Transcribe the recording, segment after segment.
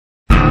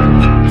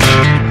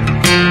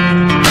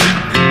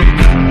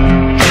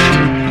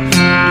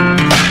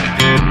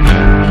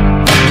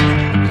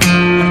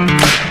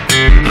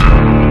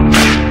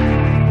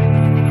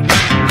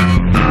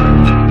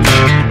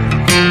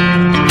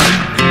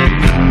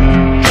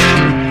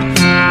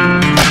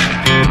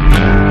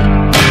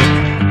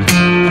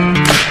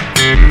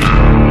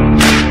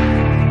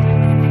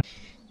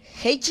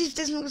Witajcie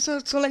w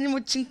tym kolejnym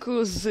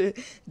odcinku z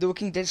The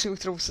Walking Dead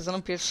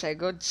sezonu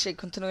pierwszego. Dzisiaj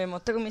kontynuujemy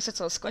od tego miejsca,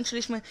 co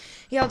skończyliśmy.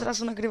 Ja od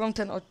razu nagrywam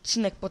ten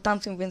odcinek po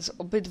tamtym, więc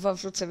obydwa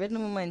wrzucę w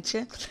jednym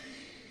momencie.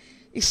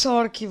 I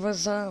sorki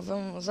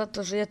wam za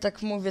to, że ja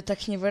tak mówię,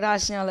 tak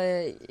niewyraźnie,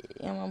 ale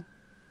ja mam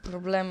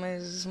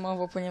problemy z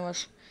mową,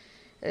 ponieważ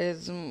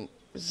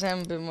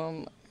zęby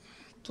mam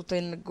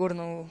tutaj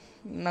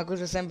na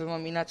górze zęby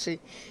mam inaczej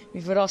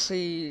mi wyrosły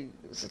i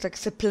tak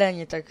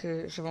seplenie, tak,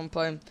 że wam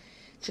powiem.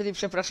 Czyli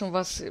przepraszam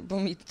was, bo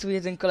mi tu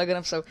jeden kolega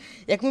napisał,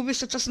 jak mówisz,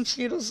 to czasem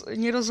się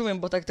nie rozumiem,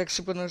 bo tak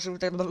szybko, no, żeby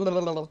tak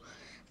blablabla.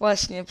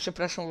 Właśnie,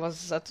 przepraszam was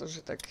za to,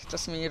 że tak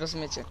czasem mnie nie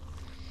rozumiecie.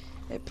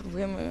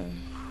 Próbujemy...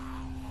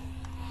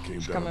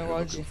 Szukamy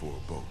łodzi.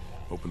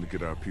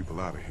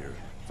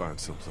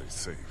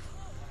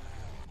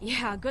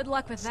 Yeah, good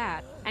luck with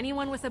that.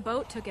 Anyone with a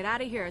boat took it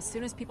out of here as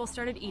soon as people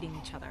started eating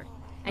each other.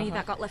 Any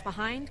that got left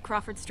behind,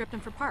 Crawford stripped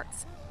them for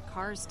parts.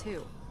 Cars,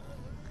 too.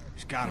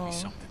 There's gotta be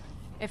something.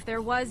 If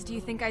there was, do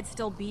you think I'd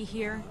still be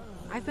here?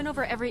 I've been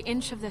over every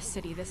inch of this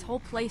city. This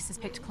whole place is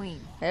picked clean.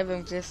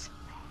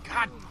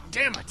 God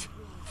damn it!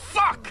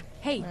 Fuck!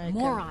 Hey,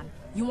 moron.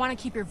 You want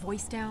to keep your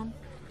voice down?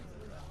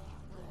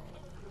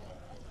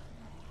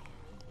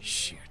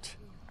 Shit.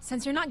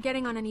 Since you're not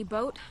getting on any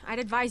boat, I'd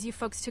advise you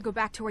folks to go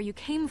back to where you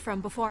came from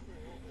before...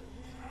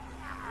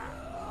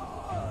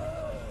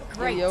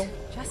 Great.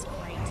 Just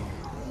great.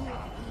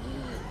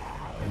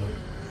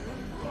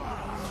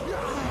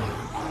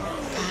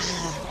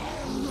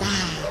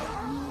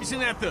 Isn't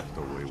that the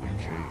way we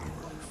came?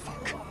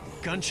 Fuck.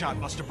 Gunshot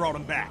must have brought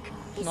him back.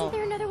 Isn't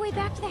there another way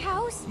back to the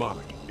house?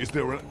 Molly, is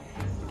there a...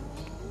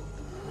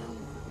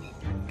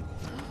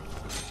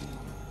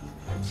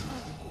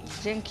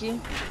 Dzięki.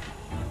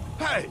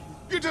 Hey!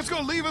 You're just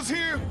gonna leave us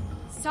here?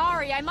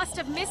 Sorry, I must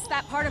have missed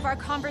that part of our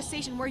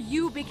conversation where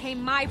you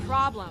became my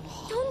problem.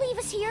 Don't leave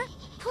us here,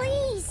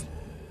 please.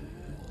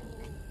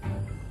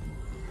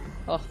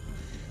 O,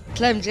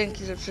 Clem,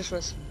 dzięki, że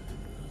przyszłeś.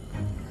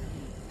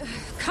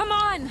 Come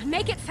on,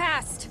 make it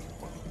fast.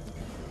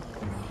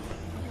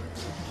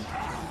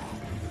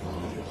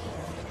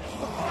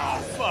 Oh,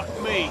 fuck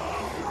me.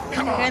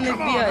 Come on,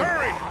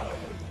 hurry!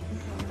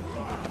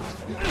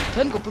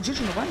 Ten go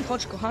podrzucił, no wani,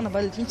 chodź, kochana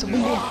baletnico,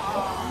 bum bum. Lee,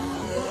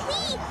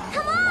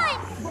 come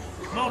on!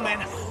 Come on, man.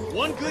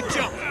 One good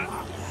jump.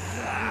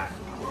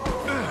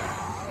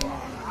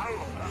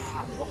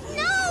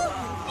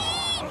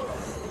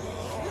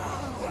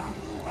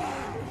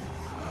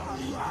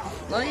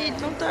 No i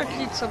no tak,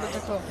 idź sobie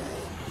tako.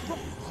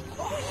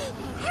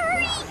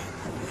 Hurry!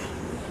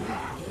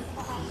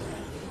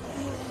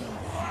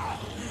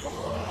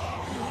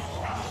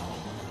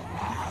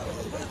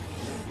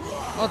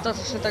 O, ta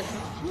co się tak...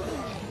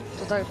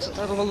 Ta co się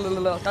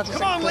Come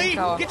tak on, Lee.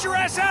 klękała. Get your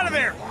ass out of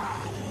there.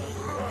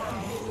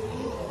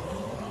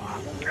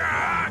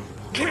 God,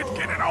 can't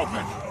get it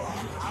open.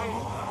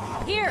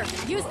 Here,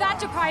 use that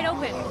to pry it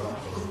open.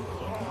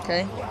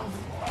 Okej.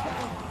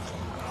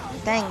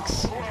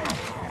 Thanks.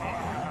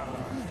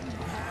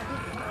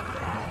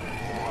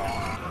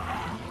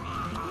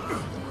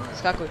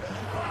 Skakuj.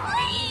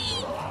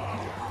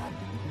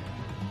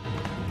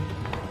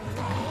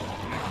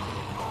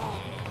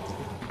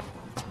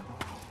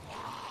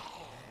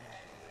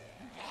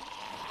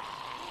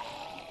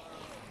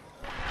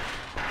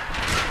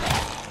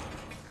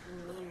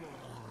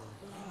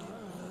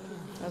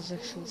 Aż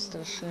jak się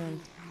ustraszyłem.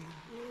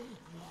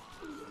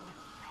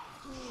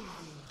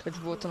 Choć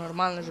było to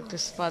normalne, że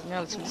ktoś spadnie,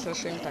 ale się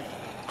ustraszyłem tak.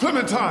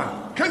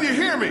 Clementine, can you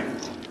hear me?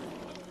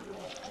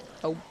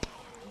 Au.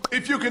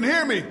 If you can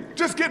hear me,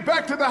 just get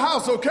back to the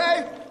house,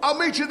 okay? I'll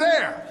meet you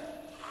there.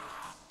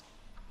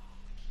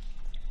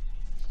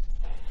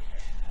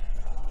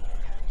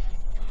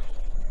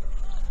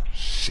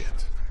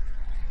 Shit.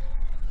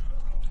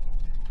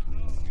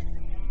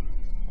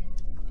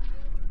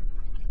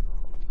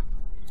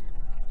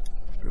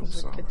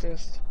 Jakie to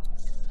jest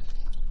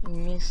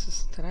miejsce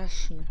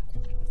straszne.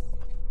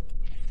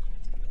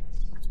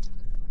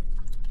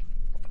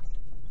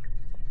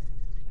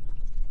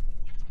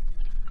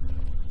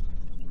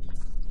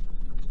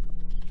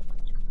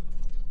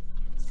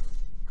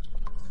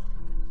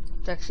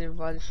 Tak się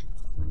walisz.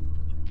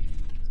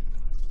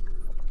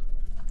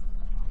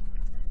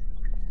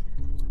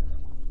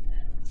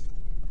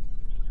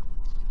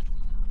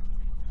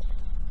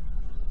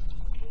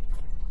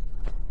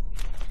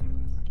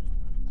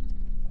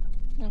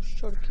 No,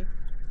 szczurki.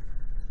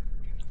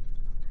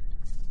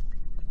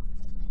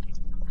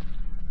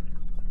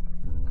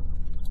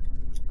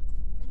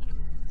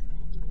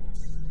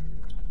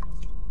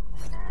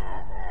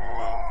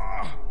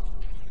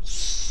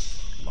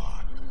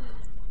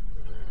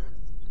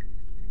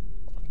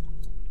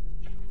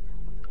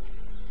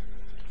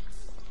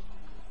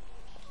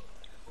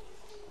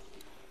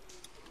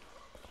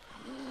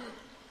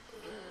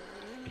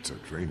 It's a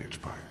drainage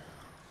pipe.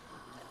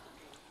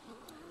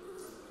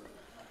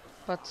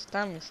 Patrz,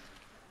 tam jest.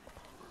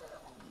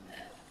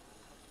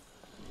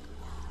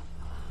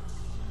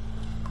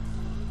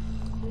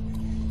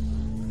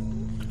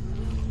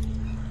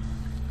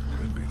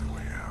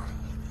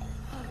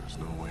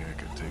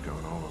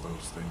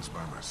 those things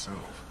by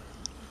myself.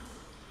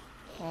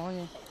 O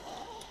nie.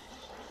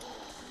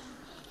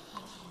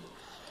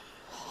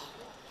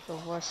 To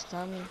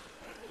własnami.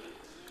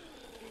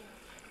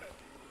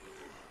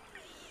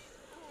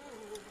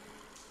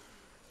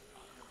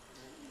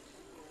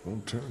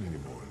 Won't turn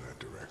anymore in that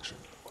direction.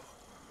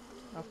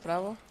 A w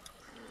prawo?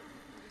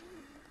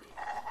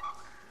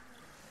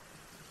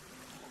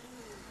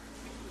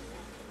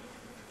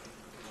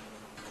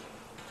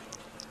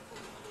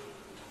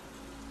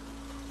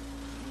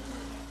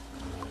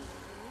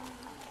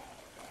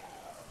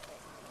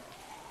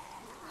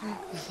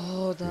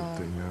 Woda. Good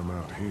thing I'm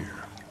out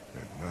here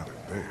and not in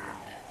there.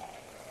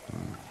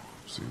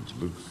 Seems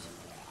loose.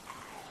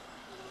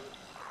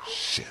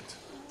 Shit.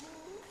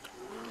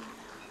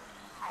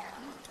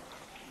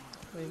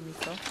 Wyjmij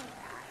to.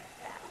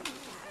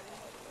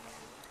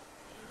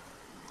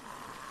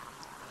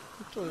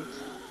 I tu już.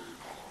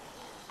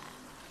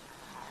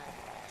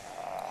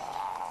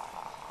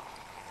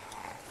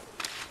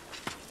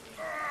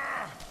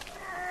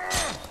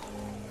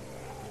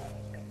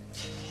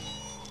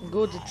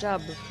 Good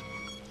job.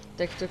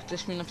 Tak to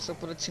ktoś mi napisał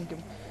pod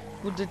odcinkiem.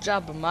 Good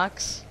job,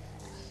 Max.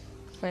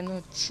 Fajny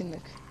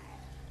odcinek.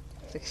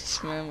 Tak się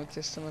śmiałem, jak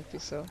ktoś to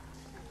napisał.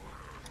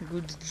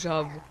 Good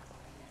job.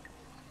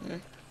 Nie?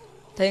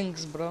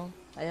 Thanks, bro.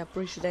 I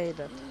appreciate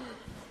that.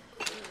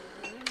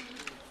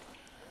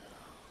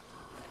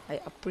 I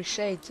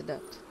appreciate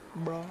that,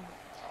 bro.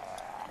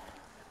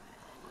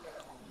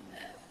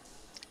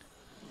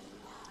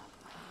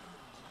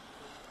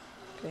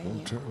 Okay, Won't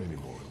nie. turn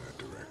anymore in that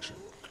direction.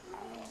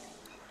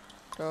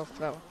 To w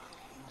prawo.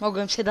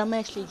 Mogłem się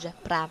domyślić, że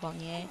prawo,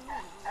 nie?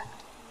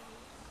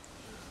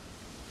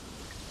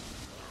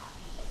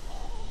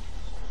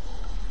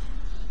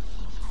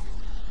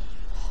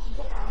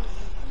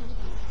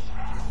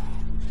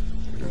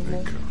 Here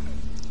they come.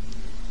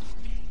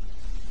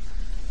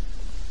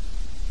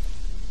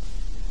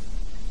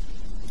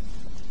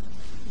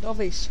 Do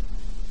wyjścia.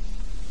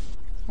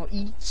 O,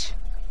 idź.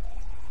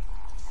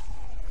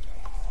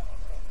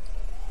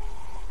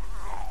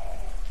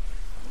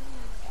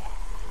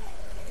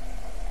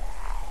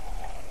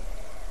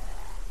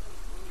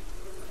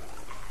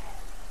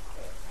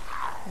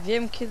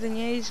 Wiem kiedy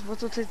nie iść, bo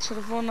tutaj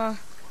czerwona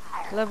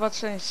lewa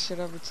część się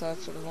robi cała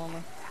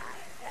czerwona.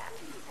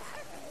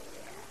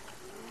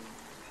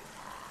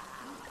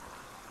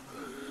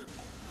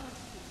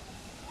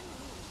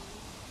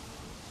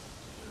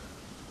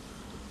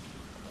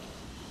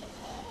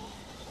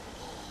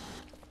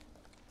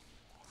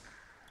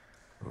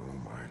 Oh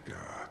my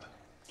God.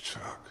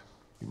 Chuck,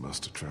 he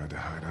must have tried to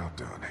hide out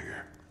down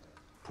here.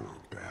 Poor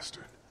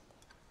bastard.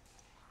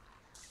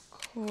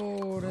 No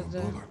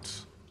Kurde.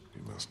 bullets. He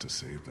must have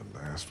saved the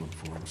last one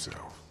for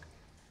himself.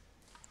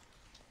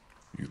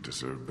 You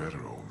deserve better,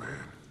 old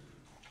man.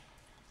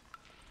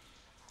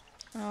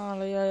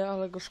 Ale jaja,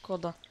 ale go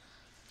szkoda.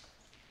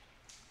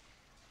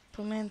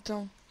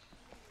 Pamiętam.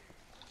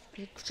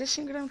 Jak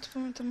wcześniej grałem, to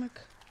pamiętam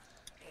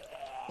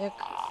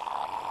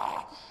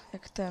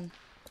jak ten.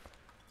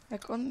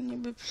 Jak on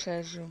niby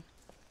przeżył.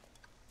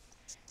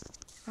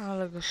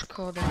 Ale go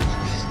szkoda.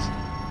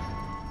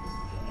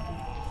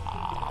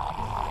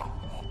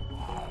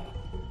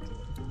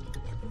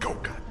 Go,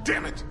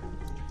 goddammit!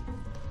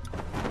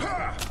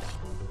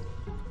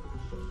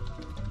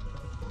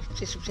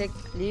 Szybciej,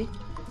 Lee.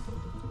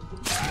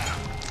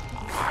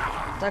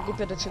 Tak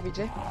głupio do ciebie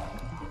idzie.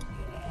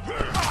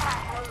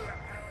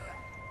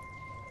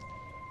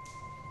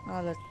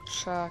 Ale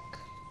czak.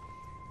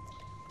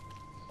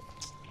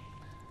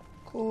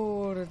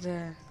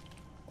 Kurde.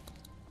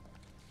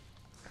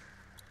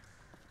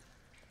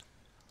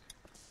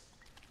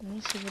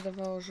 Mi się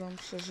wydawało, że on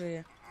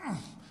przeżyje.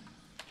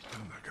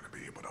 I'm not gonna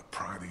be able to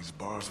pry these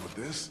bars with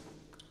this.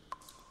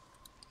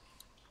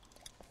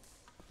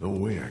 No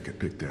way I could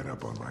pick that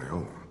up on my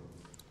own.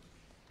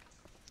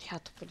 Ja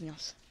to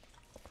podniosę.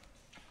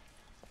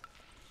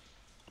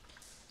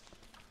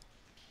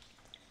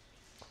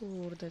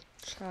 Kurde,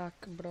 czak,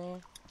 bro.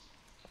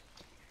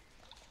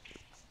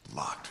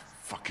 Locked.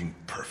 Fucking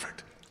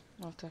perfect.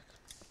 No tak.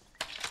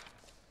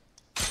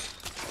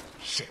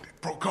 Shit,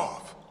 it broke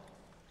off.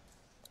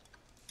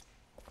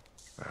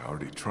 I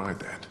already tried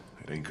that.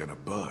 It ain't gonna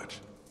budge.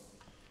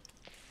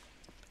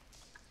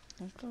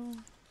 No to...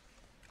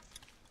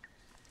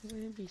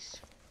 Zajebiście.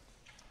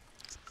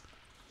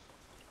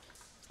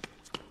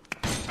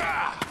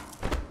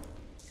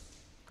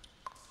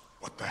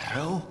 What the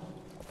hell?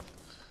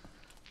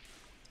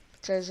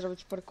 Chciałeś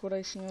zrobić parkoura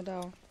i się nie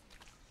udało.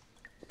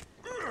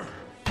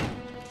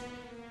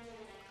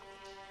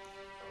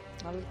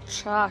 Ale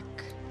czak.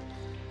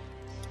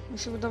 Mi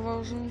się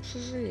wydawało, że on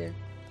przeżyje.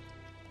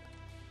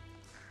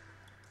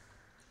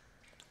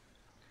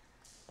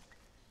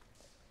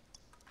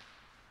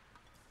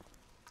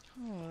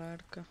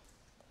 Cholerka.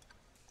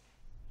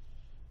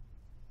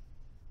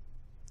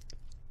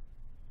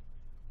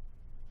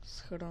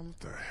 Schron.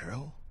 The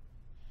hell?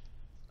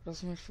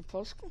 Rozumiesz po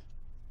polsku?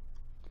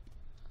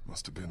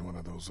 Must have been one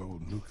of those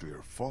old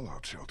nuclear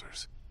fallout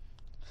shelters.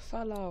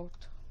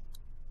 Fallout.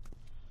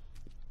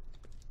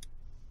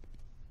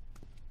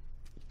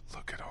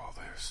 Look at all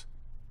this.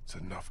 It's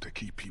enough to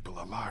keep people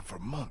alive for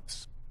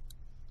months.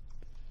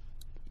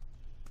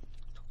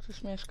 Tu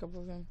ktoś mieszka,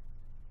 bo wiem.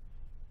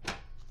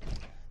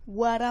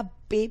 What up,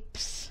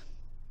 babes?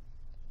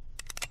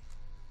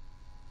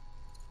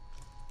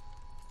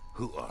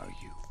 Who are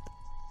you?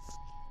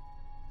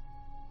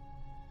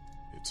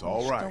 It's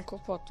all Szukam right.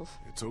 kłopotów.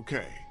 It's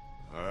okay.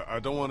 I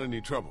don't want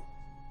any trouble.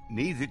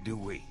 Neither do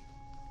we.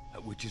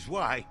 Which is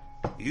why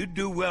you'd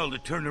do well to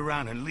turn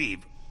around and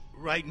leave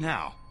right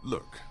now.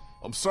 Look,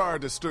 I'm sorry I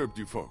disturbed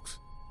you folks.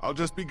 I'll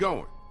just be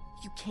going.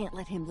 You can't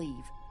let him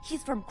leave.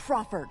 He's from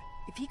Crawford.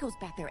 If he goes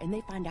back there and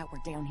they find out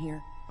we're down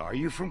here... Are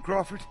you from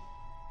Crawford?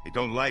 Hey,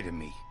 don't lie to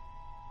me.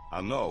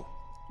 I'll know.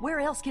 Where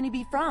else can he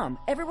be from?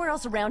 Everywhere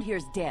else around here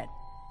is dead.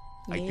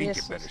 I think Yes,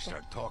 you better sister.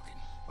 start talking.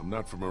 I'm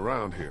not from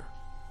around here.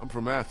 I'm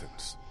from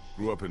Athens.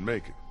 Grew up in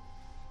Macon.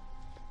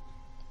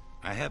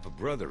 I have a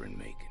brother in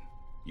Macon.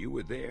 You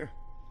were there?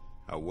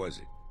 How was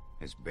it?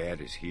 As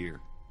bad as here?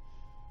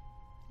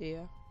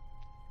 Yeah.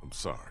 I'm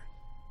sorry.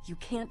 You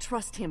can't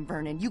trust him,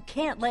 Vernon. You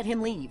can't let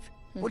him leave.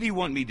 What do you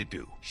want me to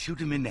do? Shoot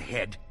him in the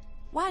head?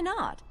 Why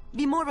not?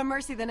 Be more of a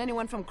mercy than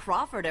anyone from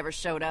Crawford ever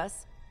showed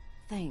us.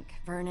 Think,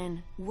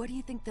 Vernon. What do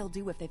you think they'll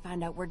do if they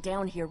find out we're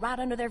down here, right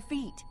under their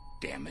feet?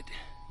 Damn it.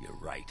 You're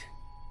right.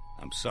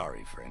 I'm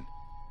sorry, friend.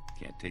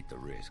 Can't take the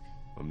risk.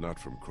 I'm not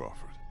from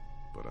Crawford,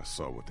 but I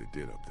saw what they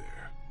did up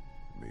there.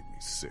 It made me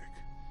sick.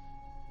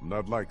 I'm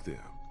not like them,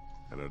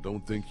 and I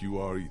don't think you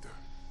are either.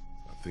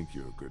 I think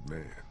you're a good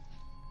man.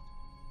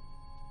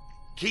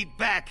 Keep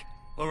back,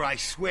 or I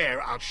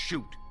swear I'll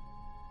shoot.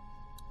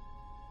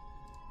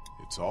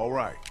 It's all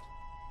right.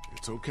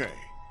 It's okay.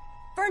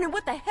 Vernon,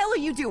 what the hell are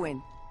you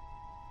doing?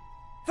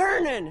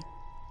 Vernon!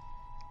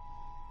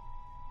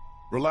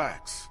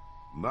 Relax.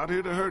 I'm not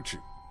here to hurt you.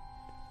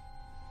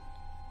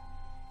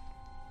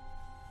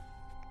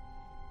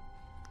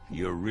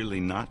 You're really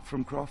not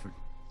from Crawford?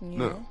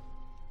 No,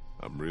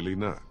 I'm really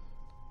not.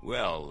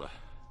 Well,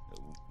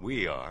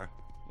 we are,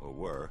 or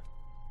were.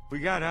 We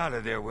got out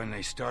of there when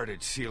they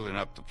started sealing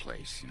up the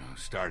place,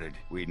 started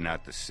weeding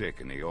out the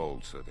sick and the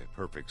old so the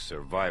perfect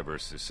survivor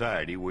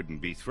society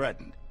wouldn't be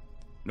threatened.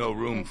 No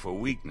room for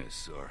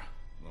weakness or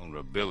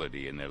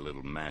vulnerability in their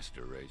little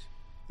master race.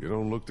 You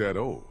don't look that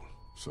old,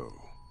 so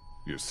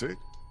you're sick?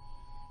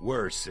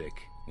 We're sick.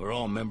 We're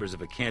all members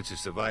of a cancer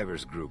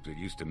survivors group that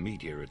used to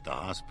meet here at the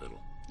hospital.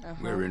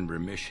 We're in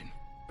remission.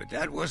 But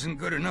that wasn't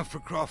good enough for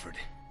Crawford.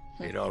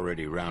 They'd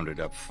already rounded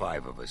up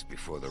 5 of us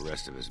before the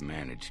rest of us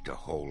managed to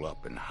hole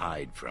up and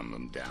hide from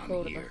them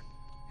down here.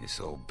 This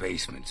old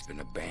basement's been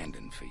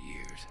abandoned for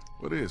years.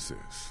 What is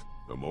this?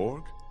 A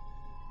morgue?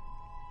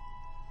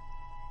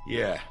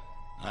 Yeah,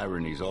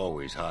 irony's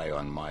always high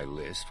on my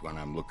list when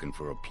I'm looking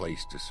for a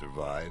place to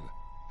survive.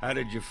 How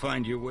did you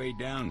find your way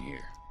down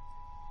here?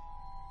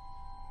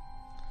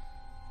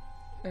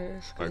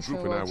 My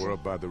group and I were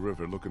up by the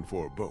river looking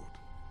for a boat.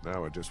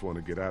 Now I just want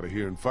to get out of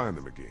here and find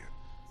them again.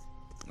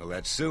 Well,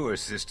 that sewer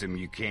system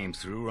you came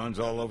through runs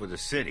all over the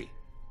city.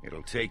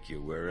 It'll take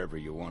you wherever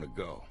you want to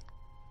go.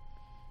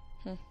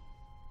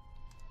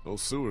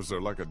 Those sewers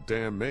are like a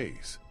damn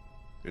maze.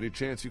 Any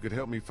chance you could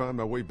help me find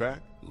my way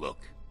back? Look,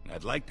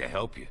 I'd like to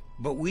help you,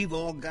 but we've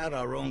all got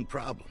our own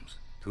problems.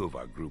 2 of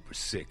our group are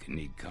sick and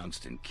need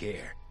constant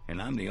care,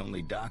 and I'm the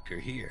only doctor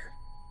here.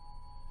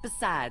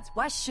 Besides,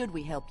 why should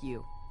we help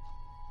you?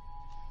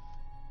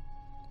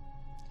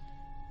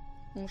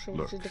 Muszę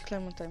Look, wrócić do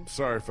Clementine.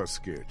 sorry if I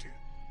scared you.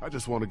 I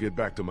just want to get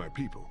back to my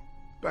people.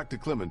 Back to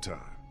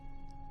Clementine.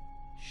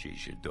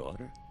 She's your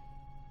daughter?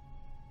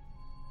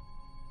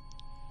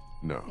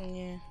 No.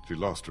 Nie. She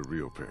lost her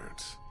real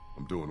parents.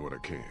 I'm doing what I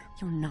can.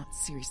 You're not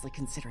seriously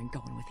considering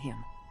going with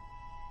him.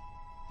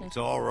 It's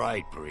all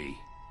right, Bree.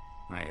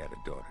 I had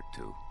a daughter,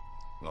 too.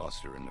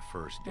 Lost her in the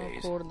first O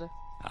days. kurde.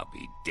 I'll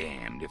be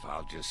damned if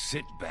I'll just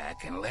sit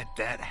back and let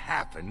that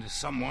happen to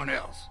someone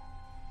else.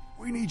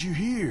 We need you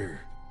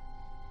here.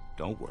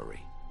 Don't worry.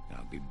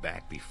 I'll be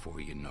back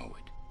before you know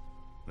it.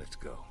 Let's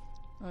go.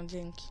 O,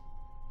 dzięki.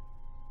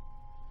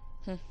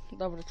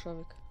 Dobry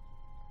człowiek.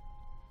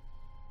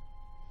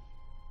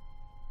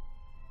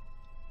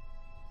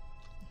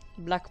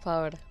 Black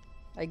power.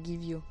 I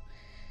give you.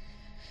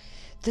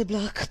 The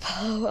black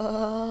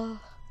power.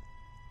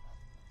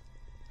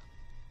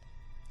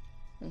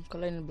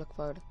 Kolejny black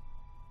power.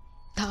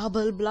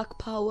 Double black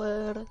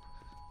power.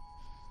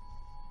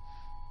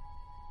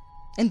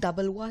 And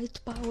double white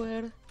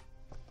power.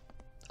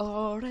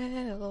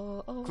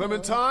 Oreo.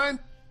 Clementine?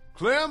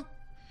 Clem?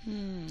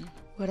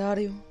 Where are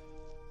you?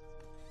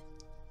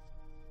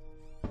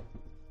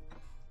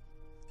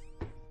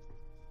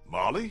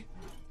 Molly?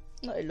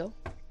 No, hello.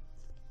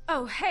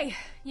 Oh, hey,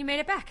 you made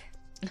it back.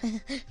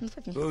 No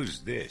pewnie.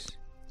 Who's this?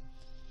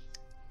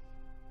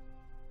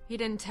 He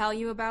didn't tell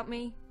you about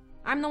me?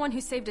 I'm the one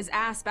who saved his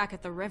ass back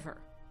at the river.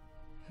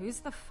 Who's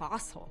the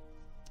fossil?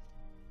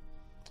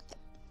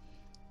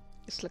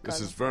 Jest This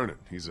lekarz. is Vernon.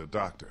 He's a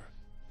doctor.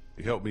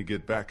 He helped me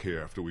get back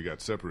here after we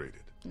got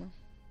separated.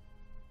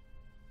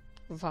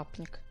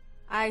 Wapnik.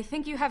 I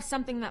think you have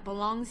something that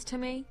belongs to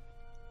me.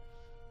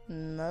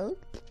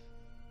 Nope.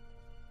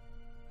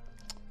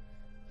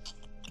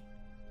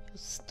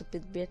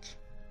 Stupid bitch.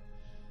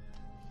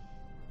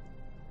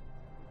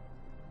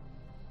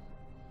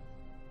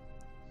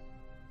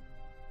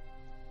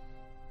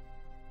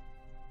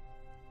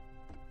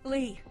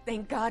 Lee,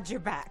 thank God you're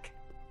back.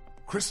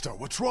 Krista,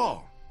 what's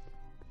wrong?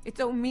 It's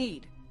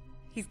Omid.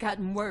 He's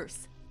gotten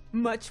worse.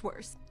 Much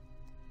worse.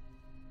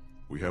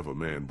 We have a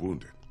man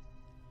wounded.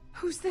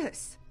 Who's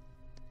this?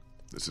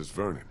 This is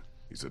Vernon.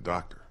 He's a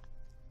doctor.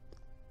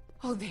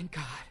 Oh, thank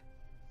God.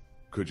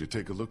 Could you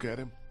take a look at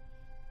him?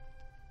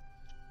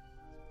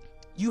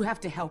 You have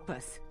to help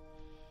us.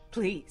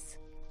 Please.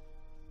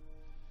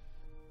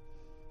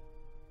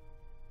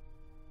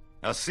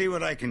 I'll see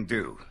what I can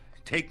do.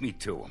 Take me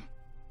to him.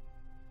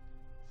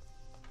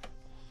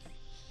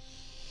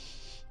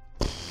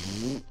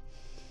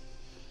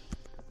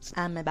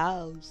 I'm a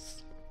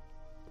boss.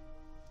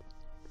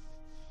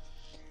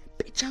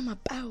 Bitch, I'm a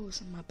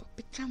boss.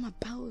 Bitch, I'm a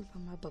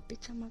boss.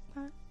 Bitch, I'm a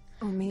boss.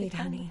 Omid,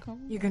 honey,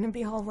 you're gonna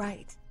be all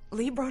right.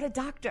 Lee brought a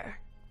doctor.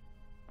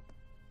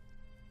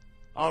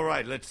 All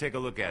right, let's take a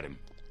look at him.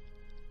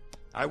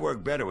 I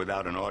work better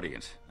without an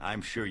audience.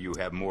 I'm sure you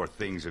have more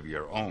things of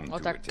your own O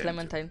to tak, attend to.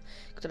 Clementine,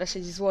 która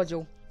siedzi z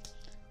łodzią.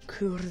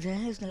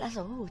 Kurde,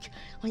 znalazła łódź.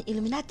 Oni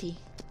Illuminati.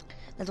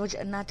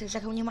 Na tych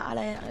rzekach nie ma,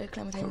 ale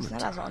Clementine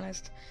znalazła. Ona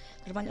jest...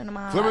 Proszę pani, ona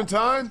ma...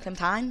 Clementine?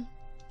 Clementine?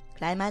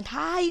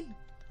 Clementine!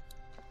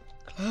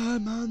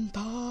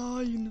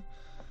 Clementine!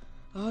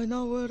 I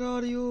know where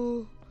are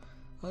you.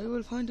 I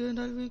will find you and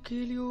I will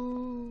kill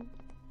you.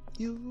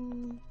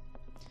 You.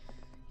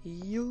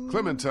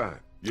 Clementine,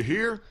 you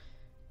here?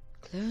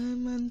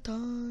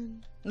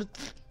 Clementine.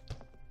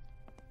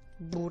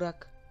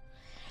 Burak.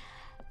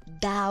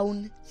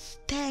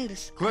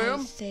 Downstairs. Clem?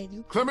 I said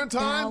you.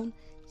 Clementine?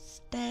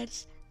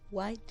 Downstairs.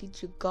 Why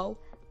did you go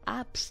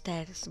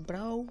upstairs,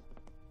 bro?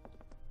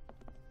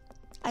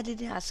 I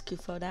didn't ask you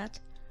for that.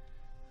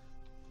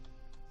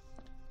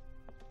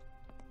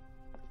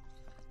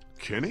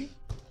 Kenny?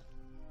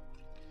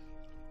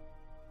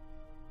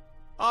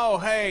 Oh,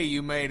 hey,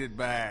 you made it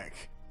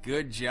back.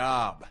 Good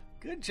job.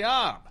 Good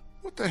job.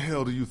 What the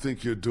hell do you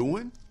think you're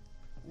doing?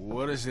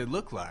 What does it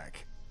look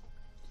like?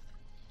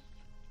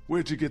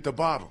 Where'd you get the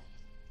bottle?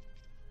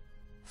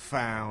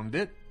 Found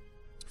it.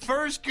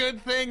 First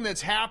good thing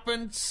that's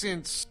happened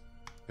since...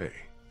 Hey,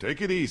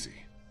 take it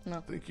easy. No.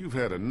 I think you've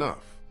had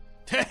enough.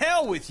 To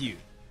hell with you.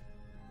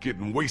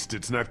 Getting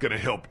wasted's not gonna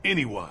help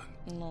anyone.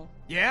 No.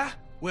 Yeah?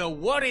 Well,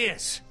 what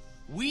is?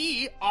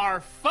 We are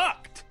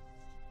fucked.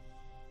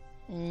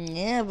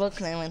 Nie, bo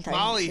Clementine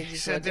Molly siedzi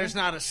z said łodzią. there's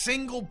not a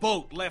single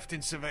boat left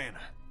in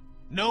Savannah.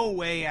 No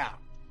way out.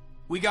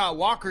 We got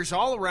walkers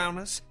all around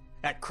us,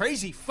 that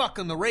crazy fuck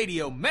on the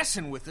radio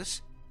messing with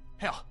us.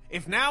 Hell,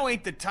 if now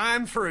ain't the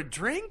time for a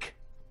drink?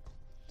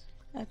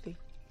 Lepiej.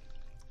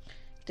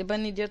 Gdyby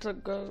nie idzie, to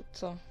go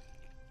co?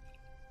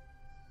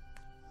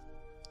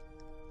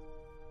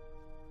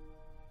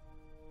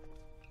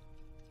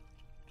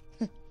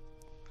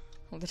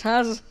 Od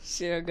razu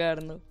się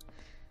ogarnął.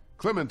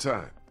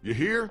 Clementine, you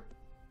here?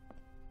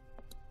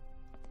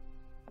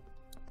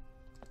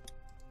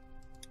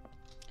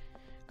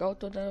 Go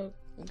to the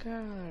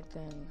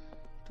garden.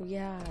 To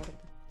yard.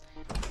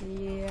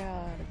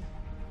 Yard.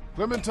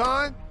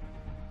 Clementine?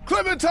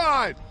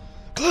 Clementine!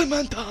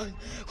 Clementine!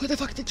 Where the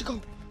fuck did you go?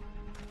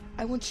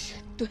 I want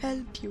to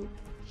help you.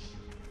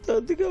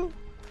 Where'd you go?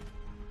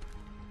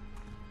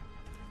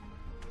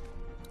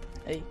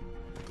 Ej,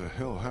 What the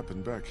hell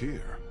happened back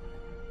here?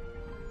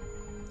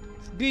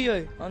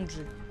 wbijaj,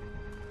 Andrzej.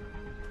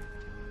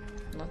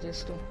 No to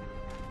jest tu.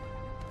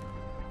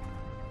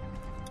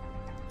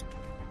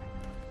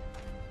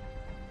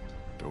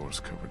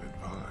 Doors covered in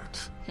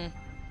vines.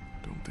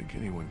 Don't think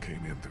anyone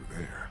came in through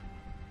there.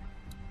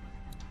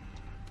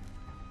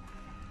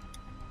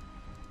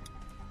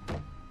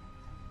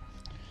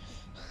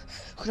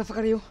 Who the fuck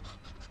are you?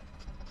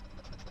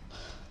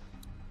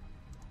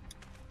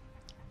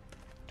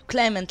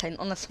 Clementine,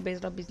 ona sobie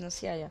zrobi z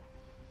nas jaja.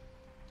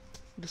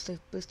 Dostaj,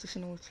 po prostu się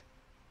nauczy.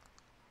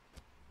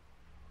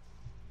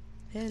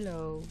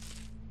 Hello.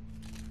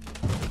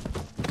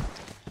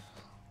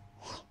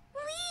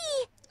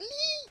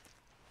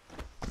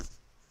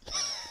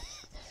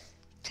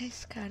 Cześć,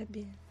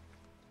 skarbie.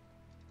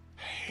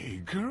 Hey,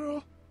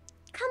 girl.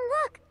 Come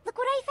look. Look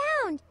what I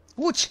found.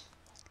 Łódź!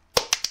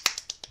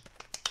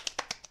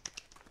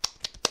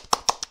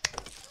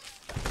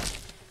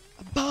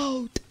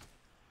 About!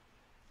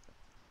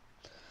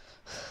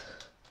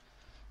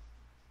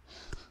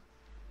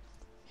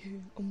 Yeah,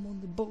 I'm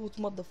on the boat,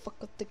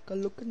 motherfucker. Take a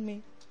look at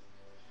me.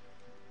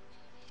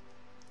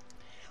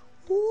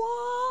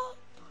 What?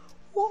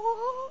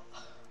 What?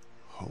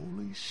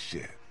 Holy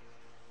shit.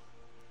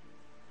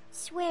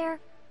 Swear.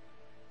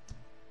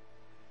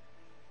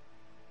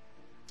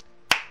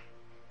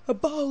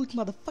 About,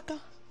 motherfucker.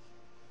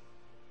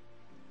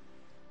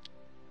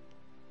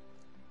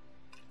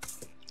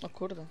 O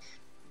kurde.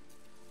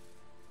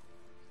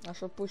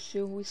 Aż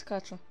opuścił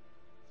whiskacza.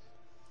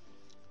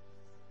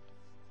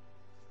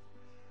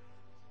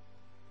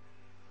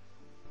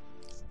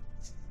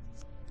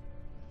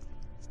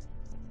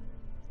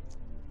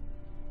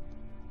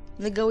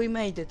 Nigga, we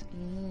made it.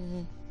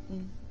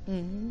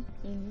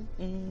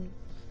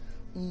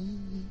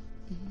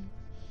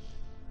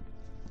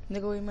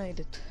 Nigga, we made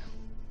it.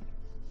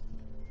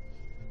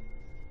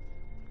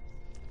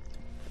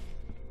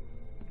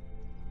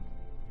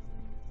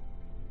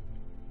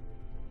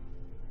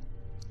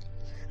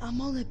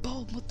 I'm on a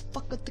boat,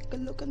 motherfucker. Take a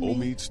look at me.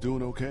 Omid's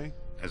doing okay?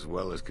 As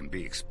well as can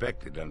be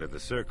expected under the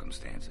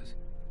circumstances.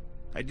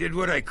 I did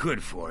what I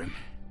could for him.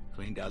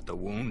 Cleaned out the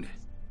wound,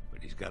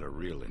 but he's got a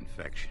real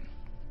infection.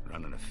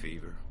 Running a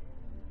fever.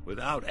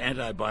 Without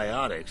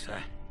antibiotics,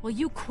 Will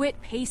you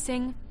quit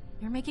pacing?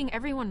 You're making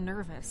everyone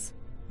nervous.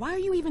 Why are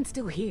you even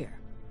still here?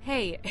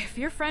 Hey, if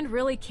your friend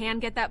really can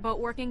get that boat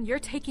working, you're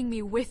taking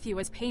me with you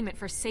as payment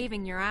for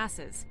saving your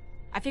asses.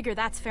 I figure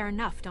that's fair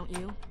enough, don't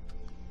you?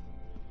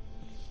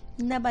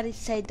 Nobody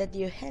said that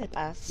you help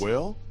us.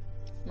 Well?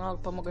 No,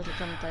 pomogę ci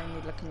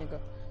tajemnie dla Kniego.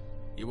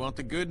 You want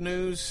the good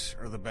news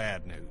or the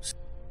bad news?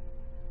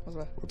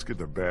 Let's get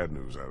the bad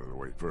news out of the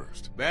way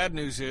first. Bad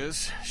news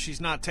is, she's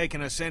not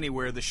taking us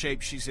anywhere the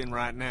shape she's in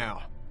right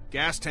now.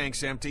 Gas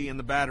tank's empty and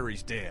the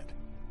battery's dead.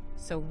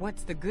 So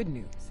what's the good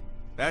news?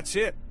 That's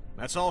it.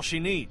 That's all she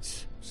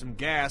needs. Some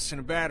gas and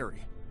a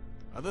battery.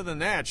 Other than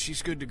that,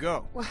 she's good to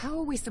go. Well, how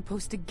are we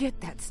supposed to get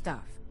that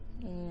stuff?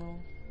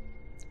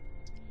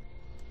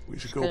 We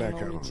should go back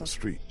out on the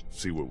street,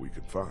 see what we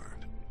can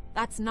find.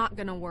 That's not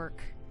gonna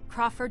work.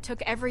 Crawford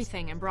took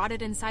everything and brought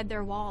it inside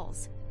their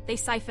walls. They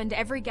siphoned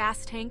every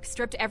gas tank,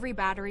 stripped every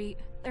battery.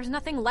 There's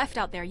nothing left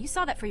out there. You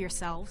saw that for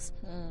yourselves.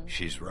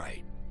 she's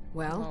right.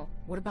 Well,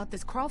 what about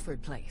this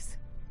Crawford place?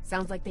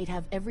 Sounds like they'd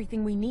have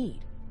everything we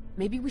need.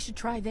 Maybe we should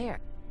try there.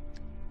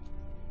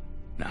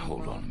 Now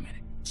hold on a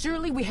minute.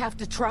 Surely we have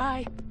to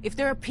try. If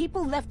there are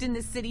people left in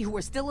this city who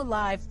are still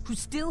alive, who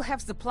still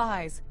have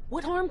supplies,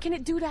 what harm can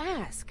it do to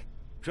ask?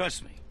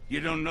 Trust me, you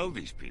don't know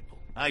these people.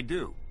 I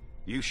do.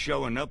 You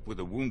showing up with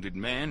a wounded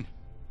man,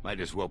 might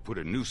as well put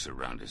a noose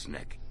around his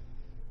neck.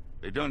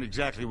 They don't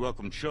exactly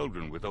welcome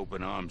children with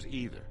open arms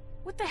either.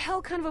 What the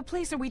hell kind of a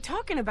place are we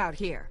talking about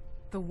here?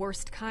 The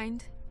worst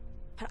kind?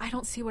 But I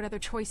don't see what other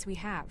choice we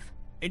have.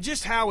 And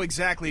just how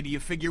exactly do you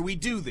figure we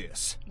do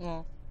this?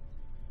 No.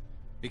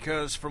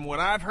 Because from what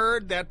I've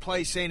heard, that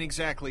place ain't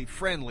exactly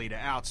friendly to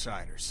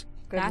outsiders.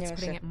 That's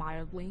putting it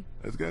mildly.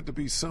 There's got to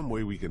be some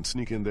way we can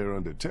sneak in there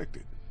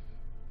undetected.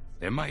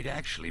 There might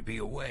actually be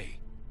a way.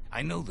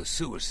 I know the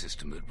sewer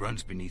system that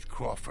runs beneath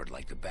Crawford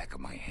like the back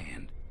of my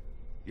hand.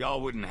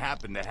 Y'all wouldn't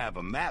happen to have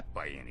a map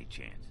by any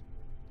chance?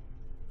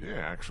 Yeah,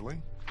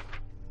 actually.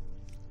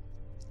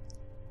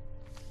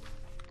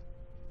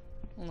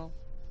 No.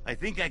 I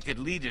think I could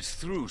lead us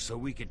through so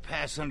we could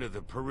pass under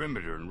the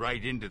perimeter and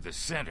right into the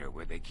center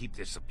where they keep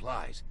their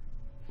supplies.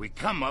 We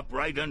come up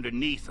right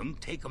underneath them,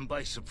 take them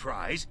by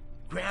surprise,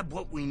 grab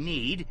what we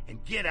need,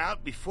 and get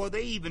out before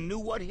they even knew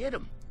what hit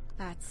them.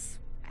 That's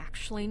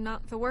actually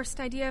not the worst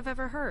idea I've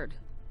ever heard.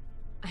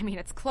 I mean,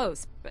 it's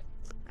close, but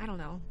I don't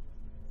know.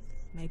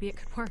 Maybe it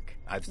could work.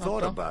 I've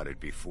thought about it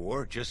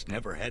before, just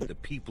never had the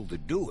people to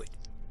do it.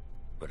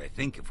 But I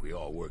think if we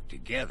all work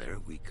together,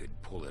 we could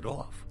pull it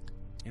off.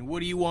 And what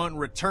do you want in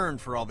return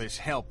for all this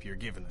help you're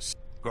giving us?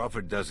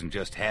 Crawford doesn't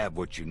just have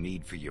what you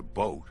need for your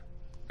boat.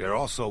 They're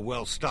also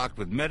well stocked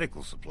with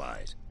medical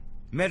supplies.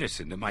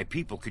 Medicine that my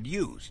people could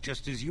use,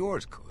 just as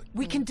yours could.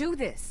 We can do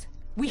this.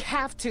 We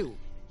have to.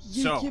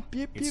 So,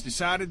 it's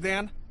decided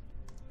then?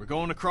 We're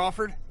going to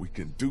Crawford? We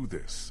can do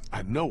this.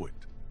 I know it.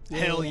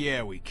 Hell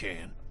yeah, we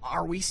can.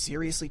 Are we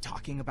seriously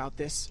talking about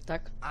this?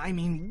 Tak. I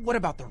mean, what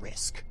about the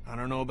risk? I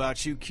don't know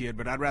about you, kid,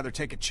 but I'd rather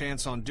take a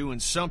chance on doing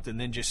something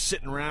than just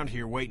sitting around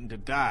here waiting to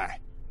die.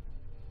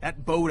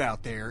 That boat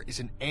out there is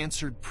an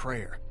answered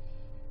prayer.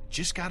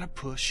 Just gotta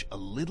push a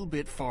little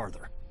bit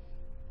farther.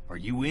 Are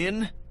you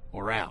in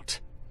or out?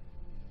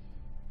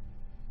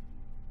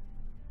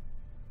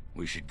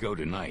 We should go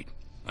tonight,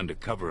 under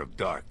cover of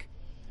dark.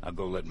 I'll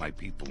go let my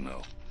people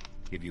know.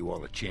 Give you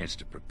all a chance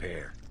to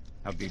prepare.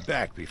 I'll be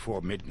back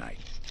before midnight.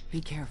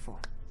 Be careful.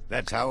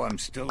 That's how I'm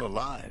still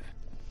alive.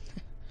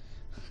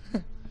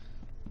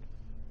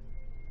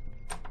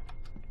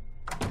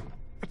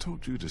 I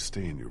told you to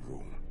stay in your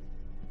room.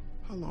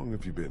 How long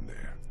have you been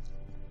there?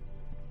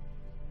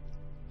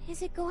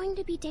 Is it going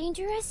to be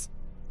dangerous?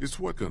 Is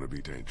what gonna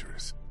be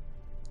dangerous?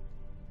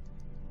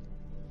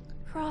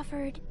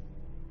 Crawford.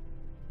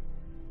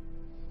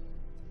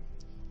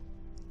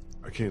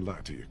 I can't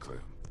lie to you, Clem.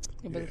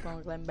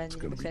 It's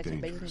gonna be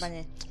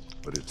dangerous.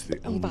 But it's the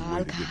only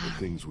way to get the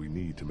things we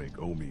need to make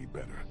Omid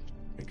better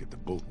and get the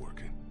boat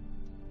working.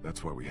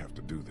 That's why we have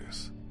to do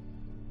this.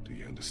 Do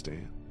you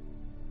understand?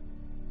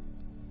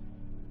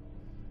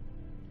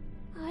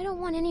 I don't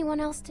want anyone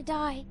else to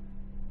die.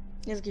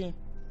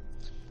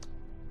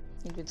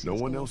 No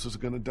one else is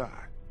gonna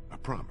die. I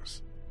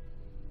promise.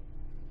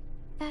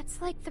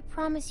 That's like the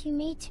promise you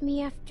made to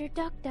me after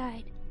Duck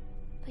died.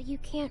 But you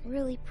can't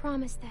really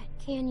promise that,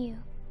 can you?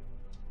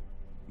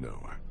 No,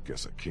 I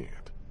guess I can't.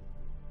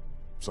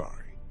 Sorry.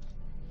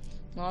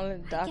 I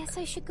guess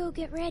I should go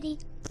get ready.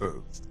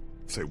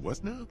 Say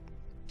what now?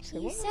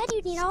 You said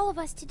you'd need all of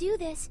us to do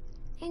this,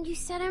 and you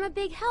said I'm a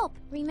big help,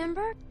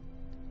 remember?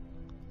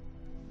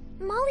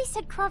 Molly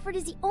said Crawford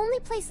is the only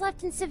place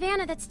left in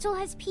Savannah that still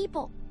has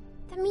people.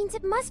 That means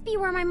it must be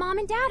where my mom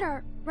and dad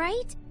are,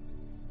 right?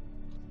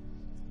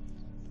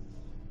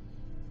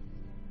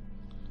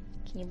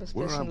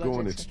 Where I'm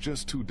going, it's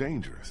just too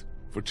dangerous.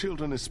 For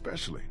children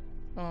especially.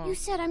 O, You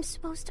said I'm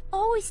supposed to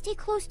always stay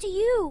close to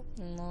you.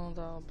 no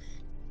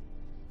dobrze.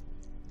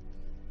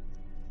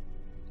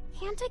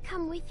 Can't I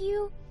come with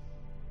you?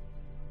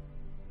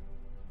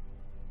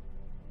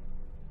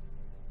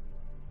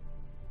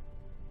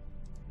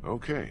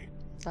 Okay,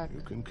 Tak.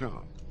 you can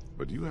come.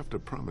 But you have to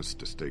promise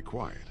to stay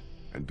quiet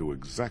and do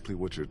exactly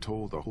what you're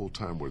told the whole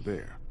time we're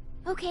there.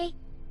 Okay,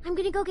 I'm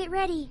gonna go get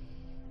ready.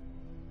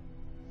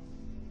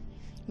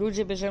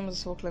 Ludzie bierzemy ze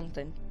sobą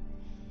Clementine.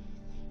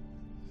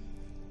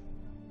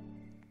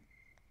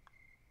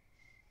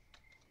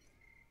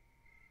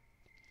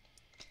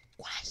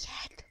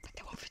 Quiet!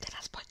 Będę mówił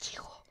teraz po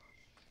cichu.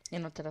 Nie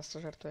no, teraz to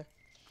żartuję.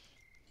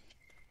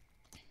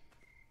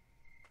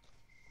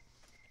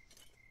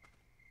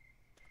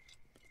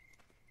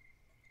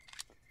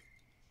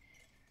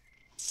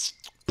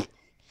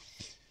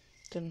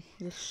 Ten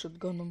z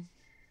shotgunem.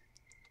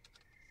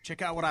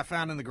 Check out what I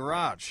found in the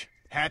garage.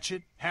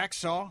 Hatchet,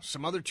 hacksaw,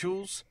 some other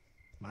tools.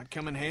 Might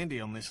come in handy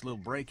on this little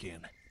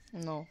break-in.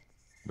 No.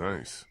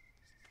 Nice.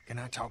 Can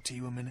I talk to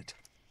you a minute?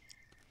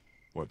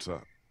 What's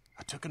up?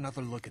 I took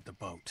another look at the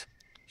boat.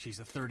 She's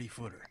a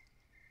 30-footer.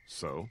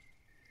 So?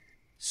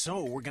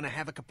 So, we're gonna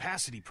have a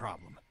capacity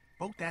problem.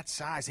 Boat that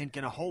size ain't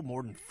gonna hold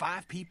more than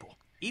 5 people,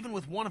 even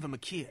with one of them a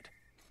kid.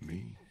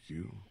 Me,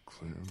 you,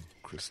 Clem,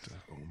 Krista,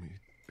 Omi,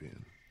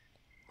 Ben,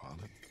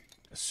 Marlon.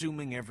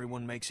 Assuming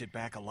everyone makes it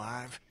back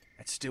alive,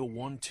 that's still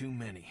one too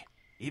many.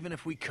 Even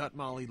if we cut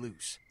Molly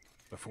loose.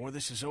 Before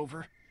this is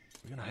over,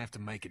 we're gonna have to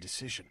make a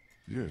decision.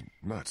 You're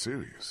not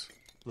serious.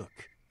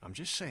 Look, I'm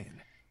just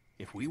saying,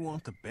 if we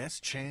want the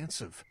best chance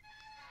of...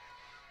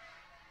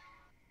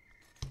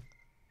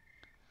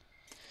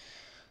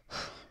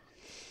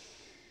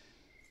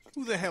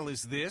 Who the hell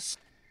is this?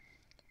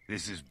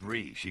 This is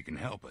Bree. She can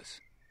help us.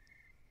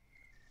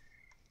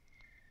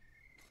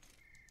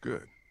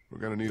 Good. We're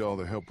gonna need all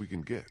the help we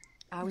can get.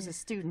 I was a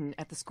student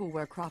at the school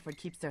where Crawford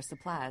keeps their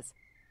supplies.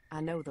 I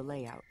know the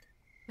layout.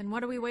 Then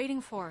what are we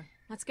waiting for?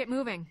 Let's get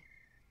moving.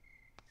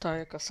 Tak,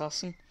 jak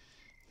asasyn.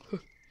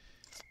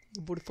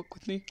 Nobody fuck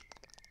with me.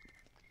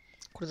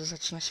 Kurde,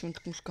 zaczyna się,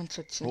 tylko muszę kończyć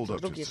odcinek. Hold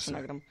up Drugi just a jeszcze sec.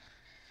 nagram.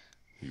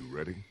 You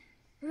ready?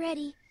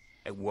 Ready.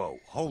 Hey, whoa,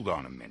 hold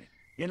on a minute.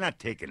 You're not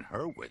taking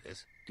her with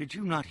us. Did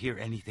you not hear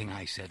anything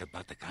I said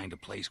about the kind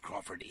of place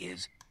Crawford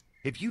is?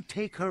 If you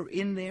take her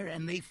in there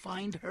and they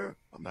find her...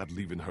 I'm not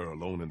leaving her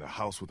alone in the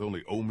house with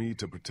only Omi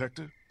to protect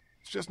her.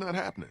 It's just not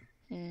happening.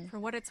 For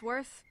what it's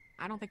worth,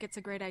 I don't think it's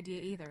a great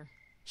idea either.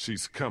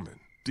 She's coming.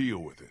 Deal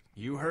with it.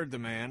 You heard the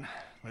man.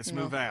 Let's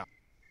No. move out.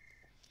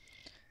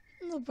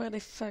 Nobody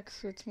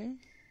fucks with me.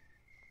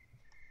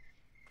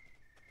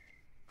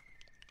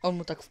 On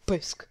mu tak w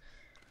pysk.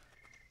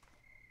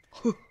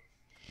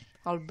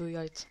 Albo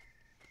jajca.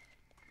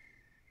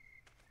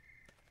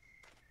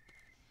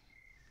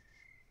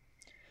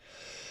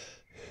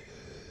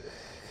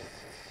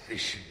 This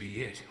should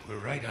be it. We're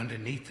right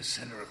underneath the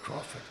center of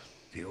Crawford.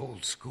 The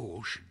old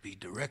school should be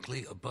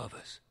directly above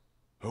us.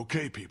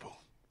 Okay, people.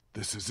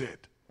 This is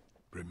it.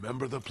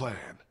 Remember the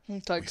plan.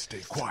 Tak. We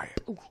stay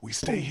quiet. We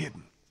stay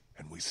hidden.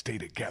 And we stay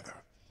together.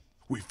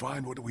 We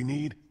find what we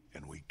need,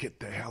 and we get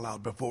the hell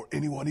out before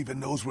anyone even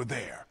knows we're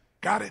there.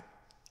 Got it?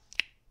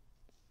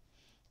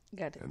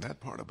 Got it. And that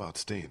part about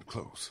staying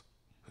close,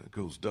 that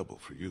goes double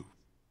for you.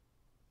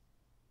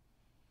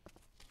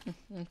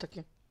 No,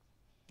 takie.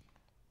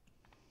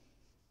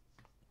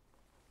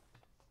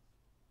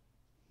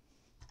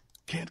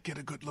 Can't get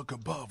a good look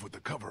above with the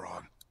cover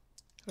on.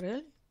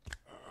 Really?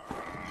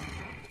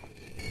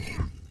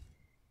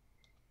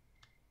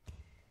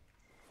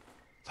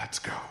 Let's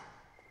go.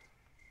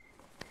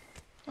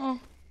 O.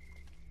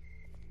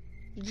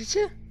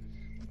 Widzicie?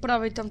 Po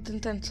prawej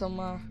ten co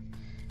ma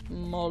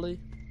Molly.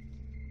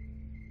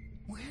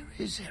 Where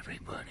is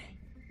everybody?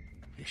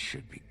 There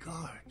should be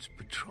guards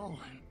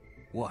patrolling.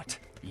 What?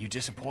 You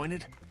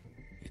disappointed?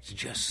 It's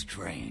just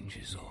strange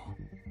is all.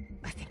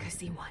 I think I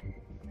see one.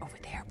 Over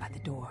there by the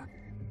door.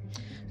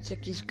 Jest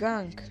jakiś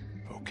gang.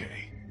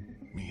 Okay.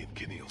 Me and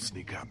Kenny will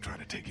sneak out, try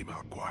to take him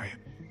out quiet.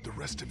 The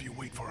rest of you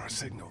wait for our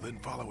signal, then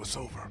follow us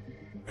over.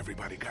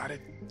 Everybody got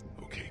it?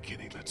 Okay,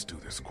 Kenny, let's do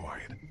this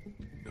quiet.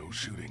 No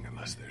shooting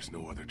unless there's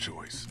no other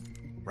choice.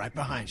 Right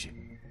behind you.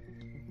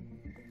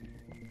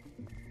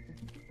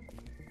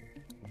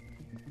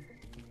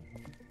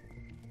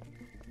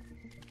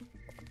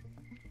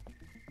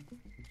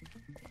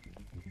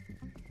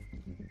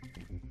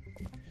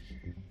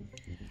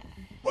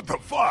 What the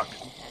fuck?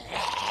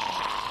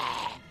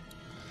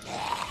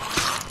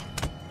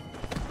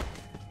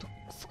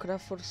 W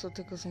Crawford są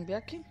tylko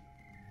zombiaki?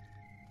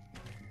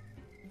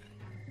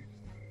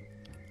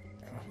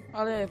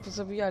 Ale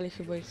pozabijali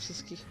chyba ich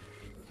wszystkich.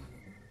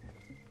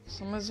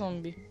 Same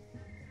zombie.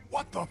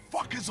 What the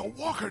fuck is a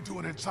walker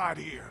doing inside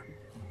here?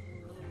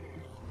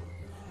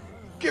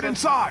 Get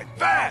inside,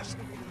 fast!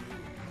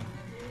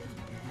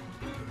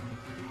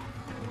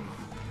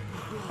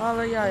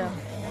 Ale jaja.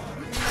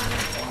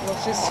 Bo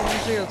wszyscy nie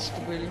żyją, co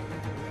tu byli.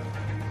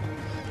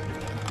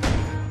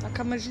 A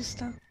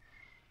kamerzysta?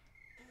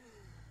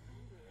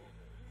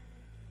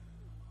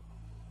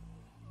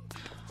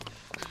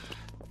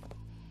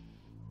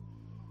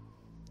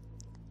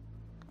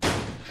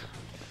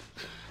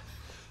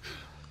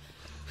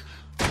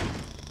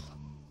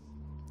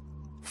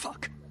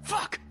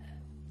 Fuck!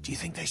 Do you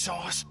think they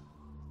saw us?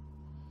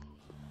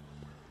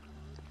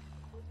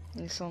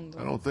 Nie sądzę.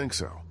 I don't think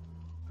so.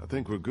 I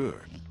think we're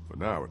good. For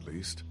now, at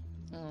least.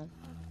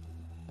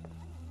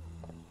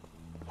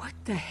 What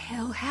the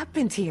hell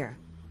happened here?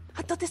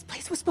 I thought this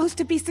place was supposed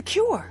to be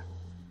secure.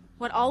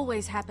 What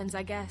always happens,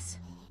 I guess.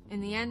 In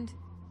the end,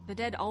 the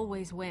dead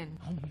always win.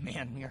 Oh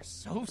man, we are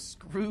so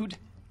screwed.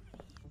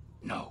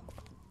 No,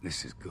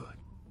 this is good.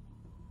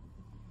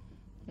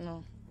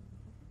 No.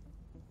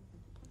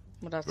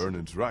 Racja.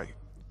 Vernon's right.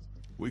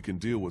 We can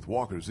deal with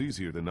walkers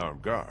easier than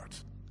armed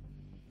guards.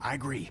 I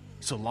agree.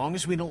 So long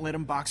as we don't let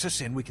them box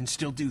us in, we can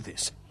still do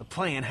this. The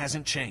plan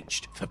hasn't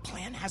changed. The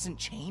plan hasn't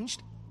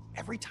changed?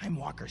 Every time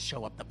walkers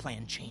show up, the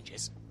plan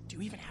changes. Do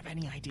you even have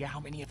any idea how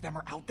many of them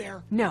are out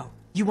there? No.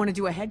 You want to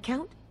do a head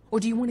count? Or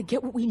do you want to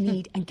get what we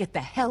need and get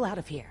the hell out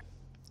of here?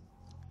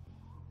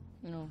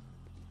 No.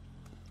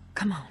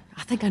 Come on.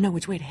 I think I know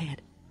which way to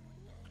head.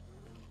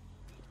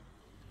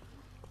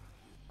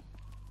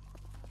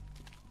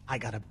 I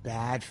got a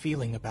bad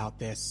feeling about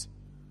this.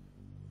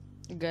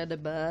 Got the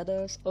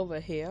badass over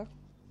here.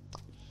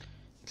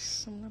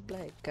 Some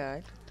black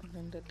guy.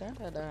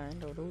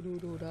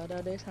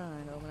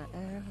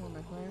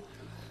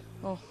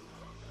 O,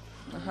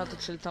 aha, to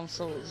czyli tam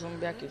są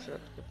zombiaki w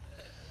środku.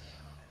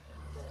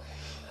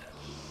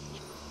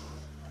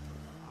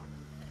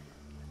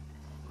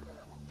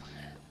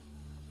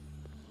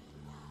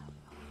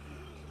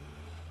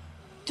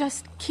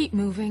 Just keep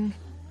moving.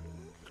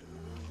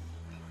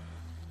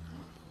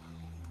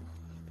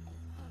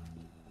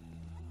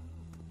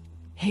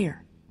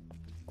 Here.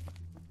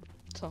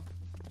 Co?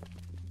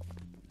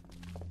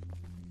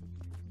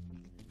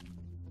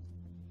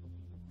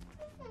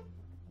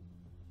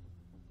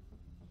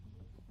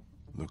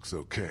 Looks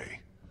okay.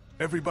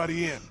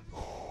 Everybody in.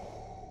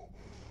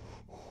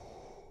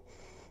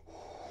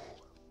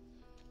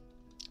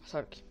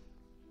 Sorki.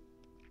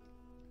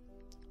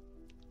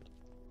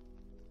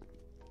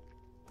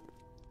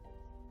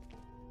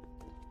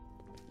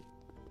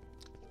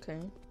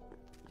 Okej.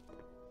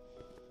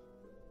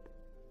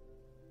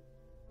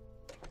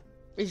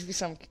 I drzwi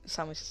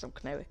same się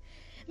zamknęły.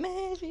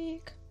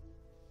 Magic!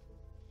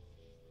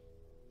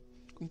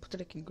 Komputer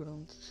jaki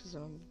gorący się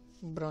zrobił.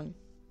 Broń.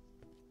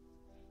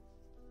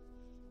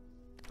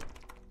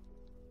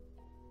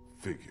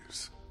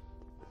 Figures.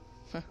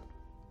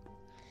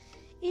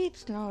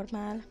 It's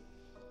normal.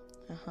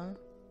 Uh-huh.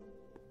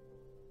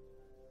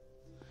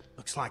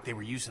 Looks like they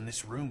were using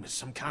this room as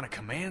some kind of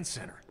command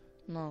center.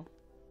 No.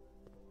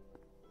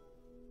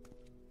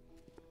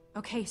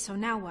 Okay, so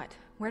now what?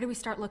 Where do we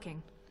start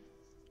looking?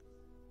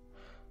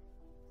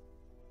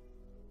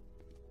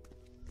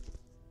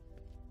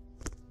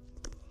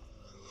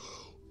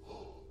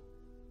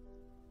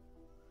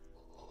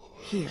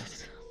 Here.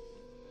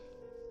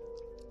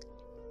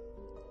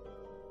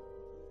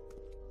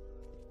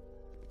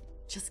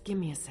 Just give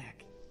me a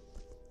sec.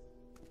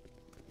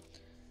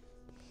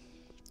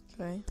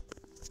 Okay.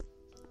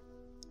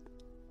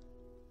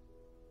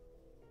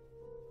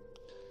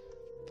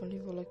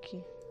 Paliwo,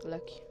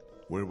 leki.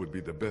 Where would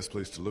be the best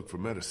place to look for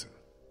medicine?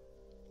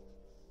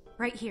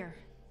 Right here.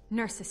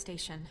 Nurse's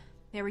station.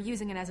 They were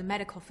using it as a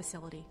medical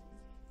facility.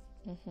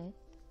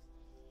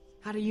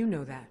 How do you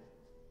know that?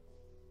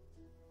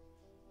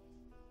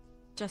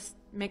 Just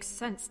makes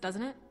sense,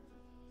 doesn't it?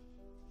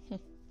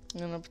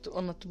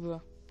 Ona tu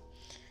była.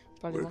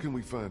 Where Paliwo. can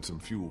we find some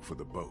fuel for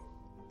the boat?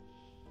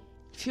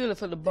 Fuel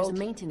for the There's a boat.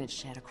 maintenance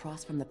shed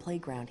across from the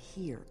playground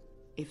here.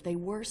 If they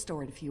were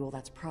storing fuel,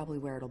 that's probably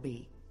where it'll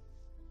be.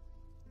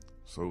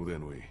 So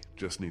then we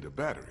just need a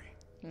battery.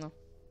 No.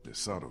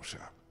 This auto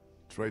shop.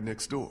 It's right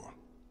next door.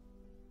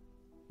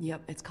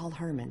 Yep, it's called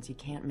Herman's. You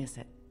can't miss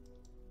it.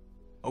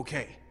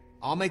 Okay,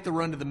 I'll make the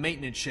run to the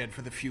maintenance shed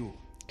for the fuel.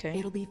 Okay.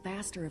 It'll be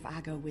faster if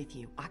I go with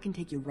you. I can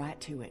take you right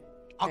to it.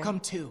 I'll come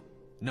too.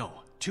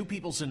 No, 2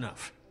 people's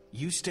enough.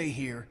 You stay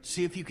here,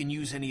 see if you can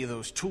use any of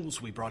those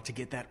tools we brought to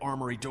get that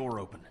armory door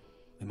open.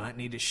 We might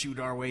need to shoot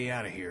our way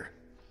out of here.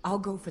 I'll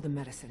go for the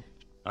medicine.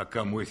 I'll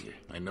come with you.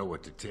 I know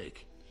what to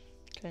take.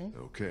 Okay.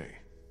 Okay.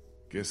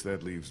 Guess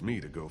that leaves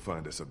me to go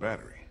find us a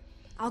battery.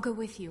 I'll go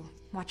with you.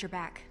 Watch your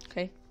back.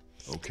 Okay.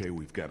 Okay,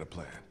 we've got a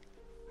plan.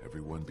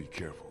 Everyone be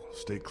careful.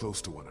 Stay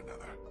close to one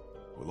another.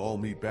 We'll all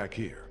meet back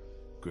here.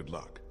 Good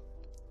luck.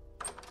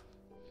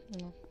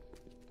 No.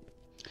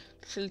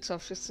 Czyli co?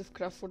 Wszyscy w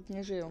Crawford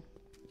nie żyją.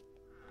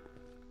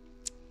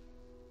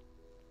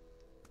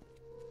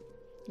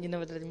 You know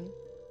what I mean?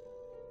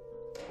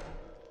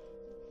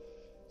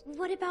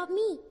 What about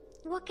me?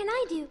 What can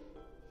I do?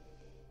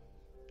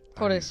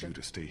 I need you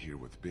to stay here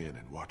with Ben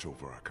and watch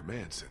over our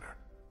command center.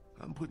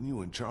 I'm putting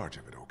you in charge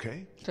of it,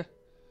 okay?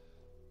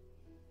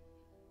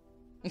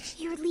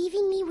 You're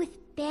leaving me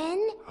with Ben?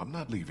 I'm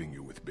not leaving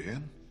you with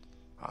Ben.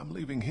 I'm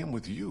leaving him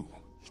with you.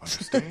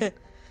 Understand?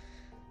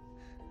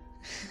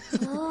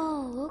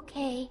 Oh,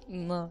 okay.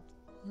 No.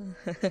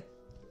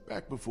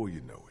 Back before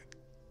you know it.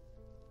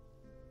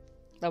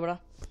 Dobra.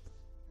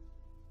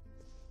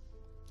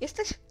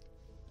 Jesteś?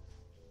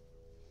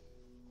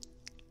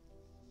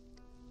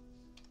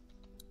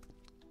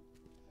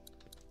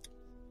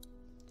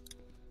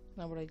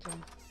 Dobra,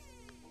 idziemy.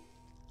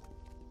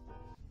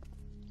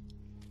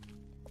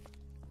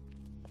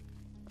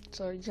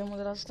 Co, idziemy od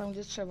razu tam,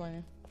 gdzie trzeba,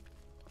 nie?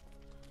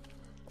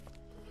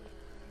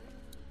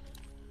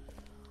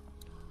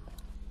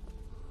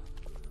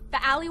 The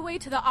alleyway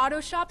to the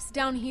auto shop's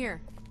down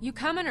here. You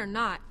coming or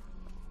not?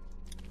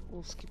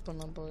 Łuski po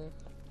nabojach.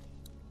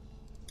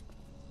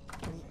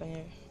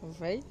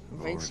 Wejdź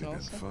Already been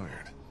nosem.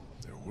 fired.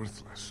 They're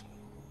worthless.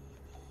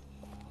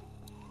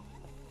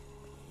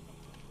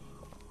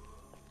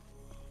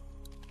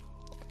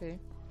 Okay.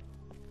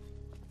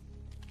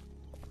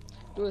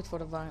 Do it for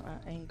the vine,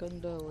 I ain't gonna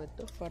do it.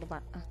 Do it for the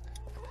vine,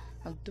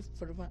 I'll do it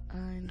for the vine,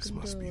 I ain't This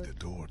gonna must do be it. the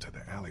door to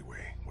the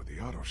alleyway where the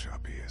auto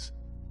shop is.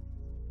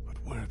 But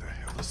where the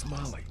hell is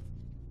Molly?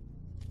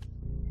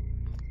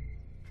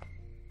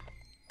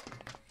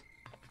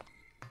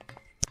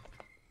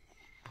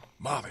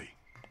 Molly,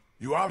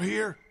 you out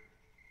here?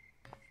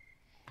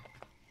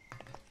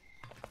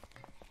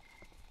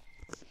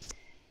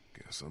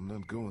 Guess I'm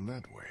not going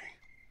that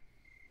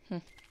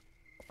way.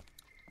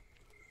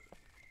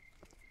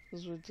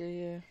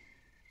 Złodzieje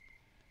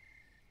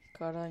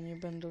karani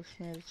będą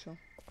śmiercią.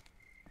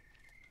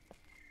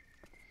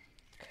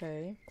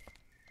 Okej.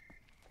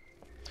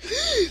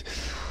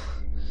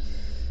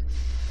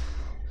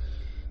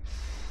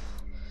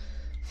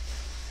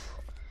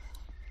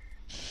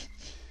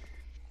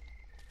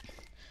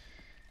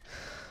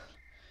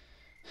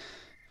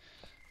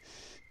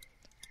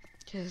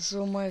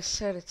 Jezu, moje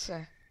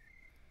serce.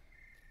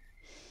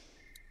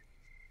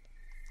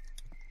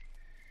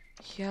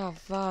 Ja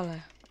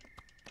walę.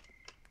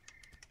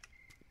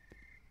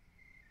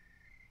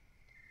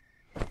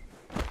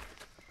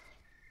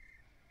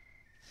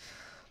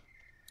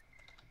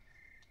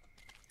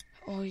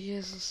 O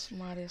Jezus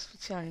Maria,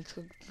 specjalnie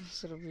to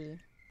zrobili.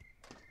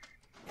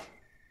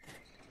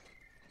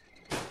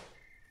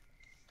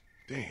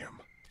 Damn,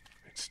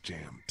 it's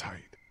jammed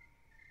tight.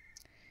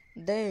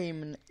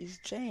 Damn is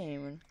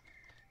jammed.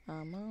 I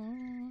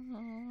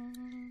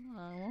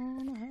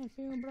wanna help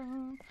you,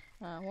 bro.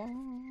 I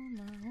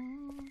wanna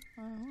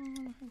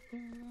help you, bro.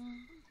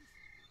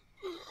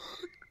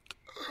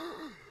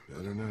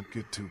 Better not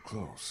get too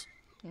close.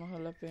 No,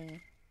 lepiej nie.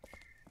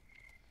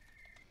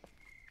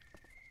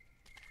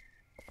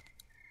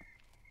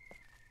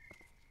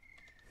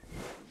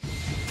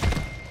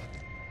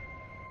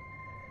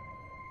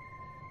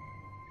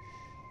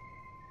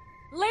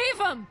 Leave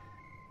him!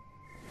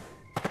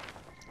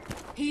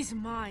 He's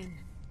mine.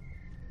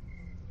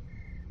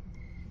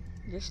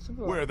 Gdzieś tu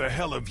było. Where the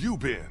hell have you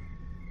been?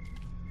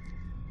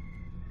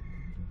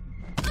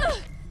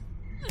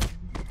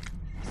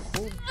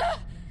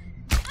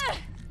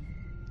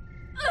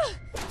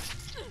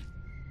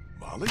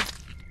 Molly?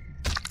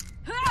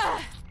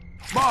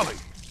 Molly!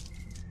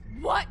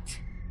 What?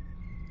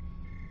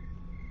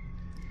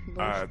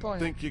 Bo już I po nim.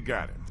 think you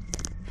got him.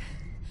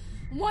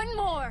 One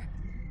more!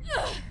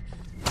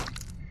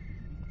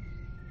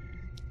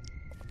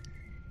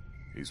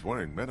 He's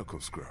wearing medical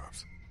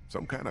scrubs.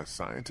 Some kind of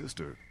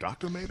scientist or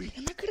doctor, maybe?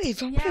 Ja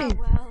nagrywam, Yeah, babe.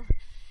 well,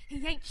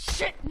 he ain't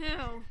shit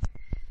now.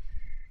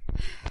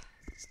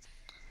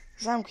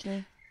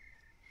 Zamknij.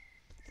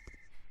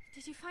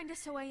 Did you find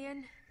us a way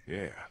in?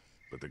 Yeah,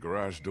 but the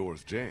garage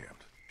door's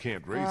jammed.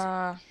 Can't raise it.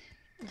 A,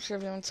 już ja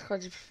wiem, o co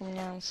chodzi,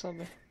 przypomniałem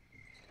sobie.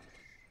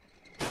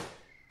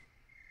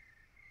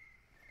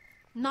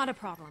 Not a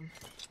problem.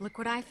 Look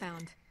what I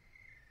found.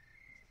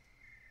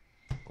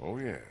 Oh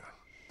yeah,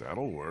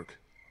 that'll work.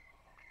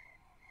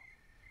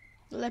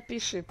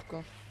 Lepiej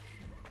szybko.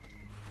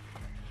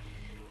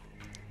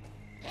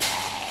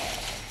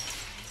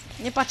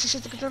 Nie patrzcie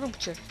się, tylko to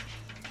róbcie.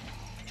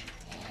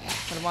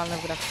 Normalne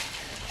w grach.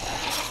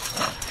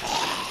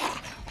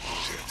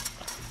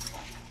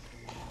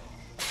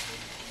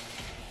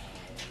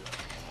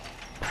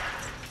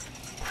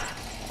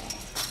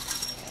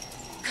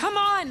 Come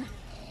on!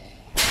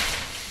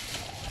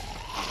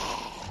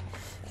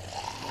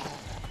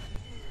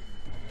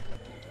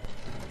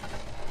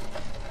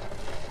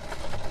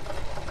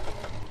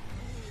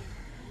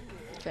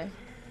 Okej.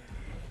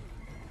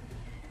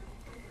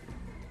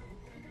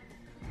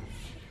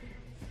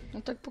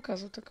 No tak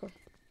pokazał, tak o.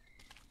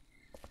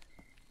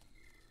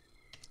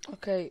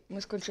 Okej,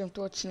 my skończyłem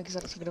tu odcinek i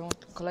zaraz nagrywam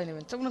kolejny,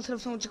 więc to był na tyle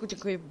w tym odcinku.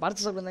 Dziękuję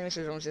bardzo za oglądanie,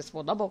 jeśli wam się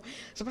spodobał.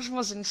 Zapraszam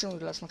was za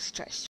Mirillis Action. Cześć.